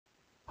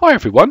Hi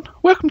everyone,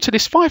 welcome to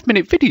this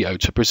 5-minute video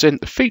to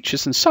present the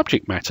features and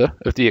subject matter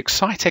of the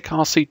Excitech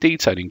RC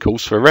Detailing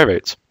course for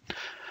Revit.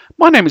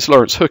 My name is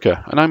Lawrence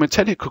Hooker and I'm a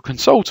technical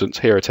consultant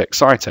here at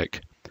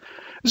Excitech.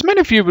 As many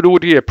of you would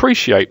already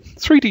appreciate,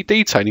 3D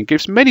detailing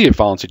gives many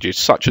advantages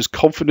such as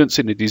confidence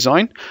in the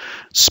design,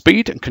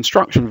 speed and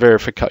construction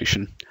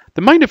verification.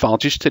 The main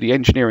advantage to the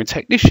engineering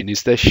technician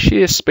is their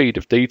sheer speed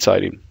of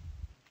detailing.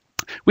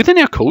 Within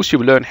our course, you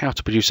will learn how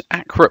to produce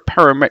accurate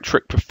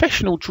parametric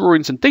professional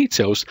drawings and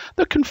details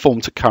that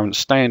conform to current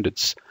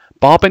standards.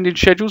 Bar bending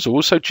schedules are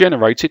also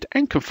generated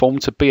and conform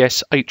to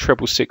BS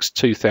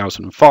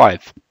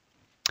 8666-2005.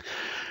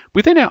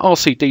 Within our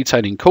RC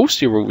detailing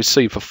course, you will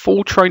receive a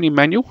full training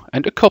manual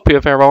and a copy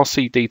of our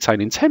RC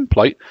detailing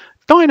template,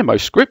 Dynamo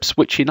scripts,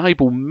 which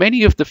enable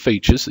many of the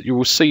features that you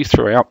will see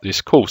throughout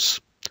this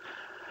course.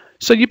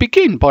 So you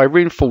begin by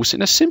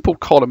reinforcing a simple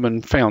column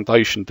and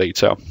foundation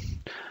detail.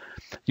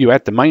 You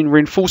add the main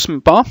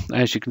reinforcement bar,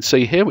 as you can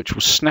see here, which will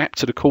snap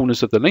to the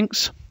corners of the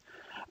links,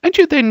 and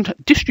you then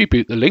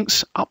distribute the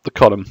links up the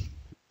column.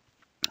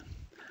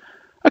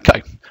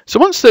 Okay, so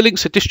once the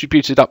links are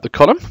distributed up the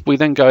column, we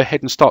then go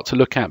ahead and start to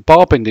look at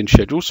bar bending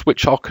schedules,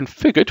 which are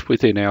configured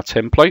within our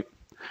template.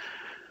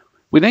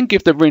 We then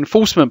give the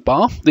reinforcement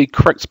bar the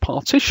correct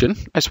partition,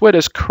 as well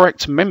as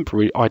correct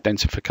member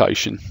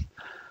identification.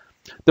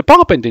 The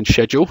bar bending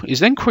schedule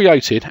is then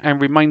created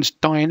and remains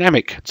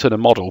dynamic to the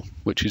model,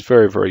 which is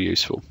very, very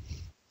useful.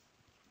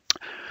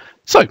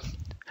 So,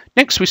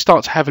 next we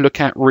start to have a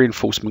look at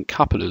reinforcement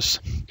couplers.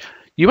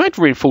 You add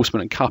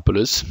reinforcement and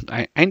couplers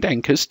and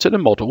anchors to the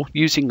model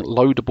using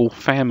loadable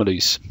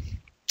families.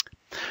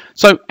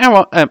 So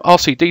our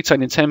RC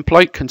detailing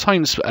template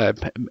contains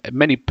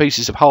many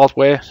pieces of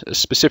hardware,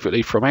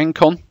 specifically from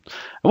Ancon. And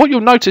what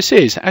you'll notice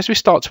is, as we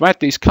start to add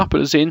these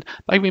couplers in,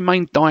 they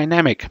remain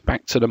dynamic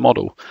back to the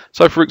model.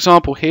 So for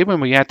example here,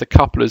 when we add the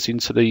couplers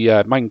into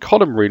the main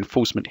column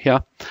reinforcement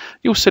here,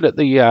 you'll see that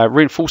the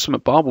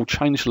reinforcement bar will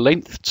change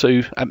length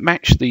to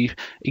match the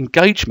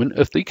engagement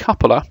of the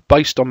coupler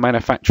based on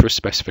manufacturer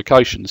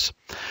specifications.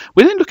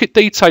 We then look at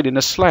detailing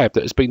a slab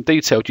that has been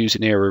detailed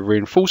using area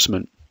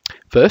reinforcement.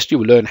 First, you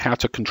will learn how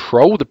to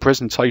control the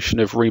presentation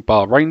of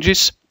rebar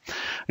ranges.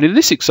 And in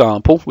this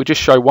example, we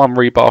just show one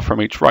rebar from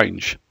each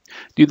range.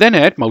 You then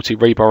add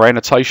multi-rebar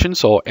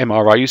annotations, or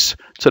MRAs,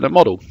 to the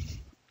model.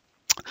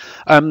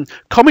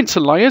 Comments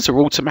and layers are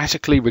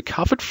automatically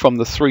recovered from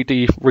the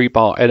 3D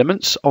rebar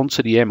elements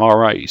onto the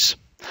MRAs.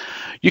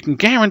 You can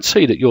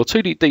guarantee that your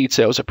 2D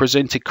details are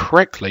presented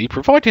correctly,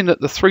 providing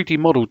that the 3D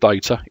model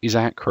data is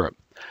accurate.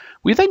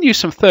 We then use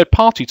some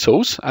third-party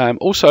tools,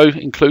 also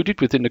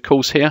included within the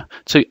course here,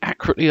 to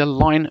accurately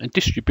align and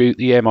distribute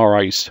the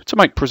MRAs to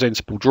make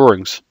presentable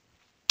drawings.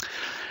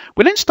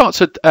 We then start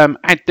to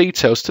add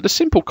details to the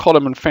simple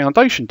column and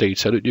foundation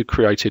detail that you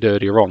created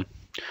earlier on.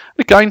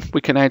 Again,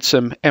 we can add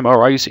some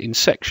MRAs in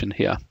section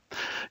here.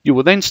 You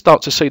will then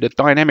start to see the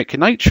dynamic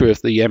nature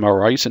of the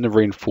MRAs and the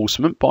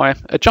reinforcement by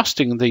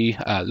adjusting the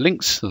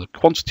links, the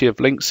quantity of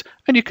links,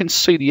 and you can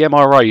see the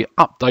MRA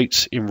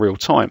updates in real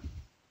time.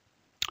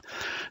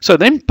 So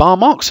then bar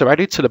marks are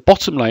added to the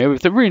bottom layer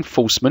of the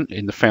reinforcement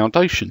in the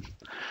foundation.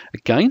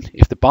 Again,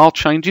 if the bar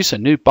changes, a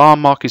new bar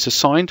mark is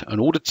assigned and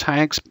all the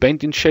tags,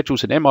 bending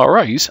schedules and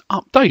MRAs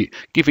update,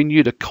 giving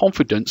you the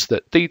confidence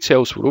that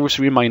details will always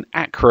remain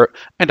accurate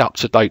and up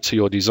to date to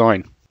your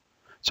design.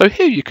 So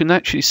here you can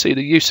actually see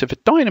the use of a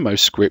Dynamo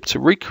script to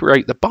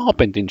recreate the bar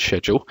bending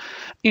schedule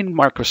in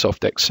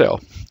Microsoft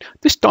Excel.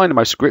 This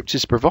Dynamo script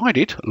is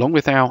provided along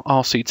with our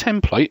RC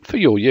template for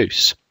your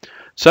use.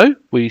 So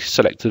we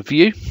select a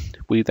view,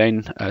 we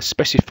then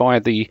specify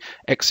the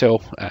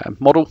Excel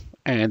model,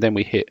 and then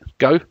we hit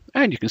go,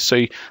 and you can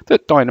see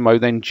that Dynamo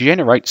then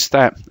generates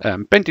that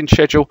bending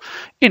schedule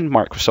in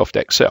Microsoft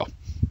Excel.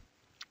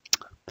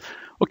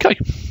 Okay,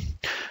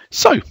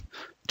 so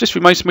just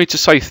remains for me to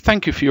say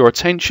thank you for your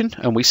attention,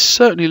 and we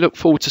certainly look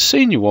forward to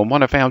seeing you on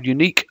one of our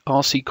unique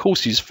RC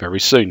courses very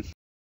soon.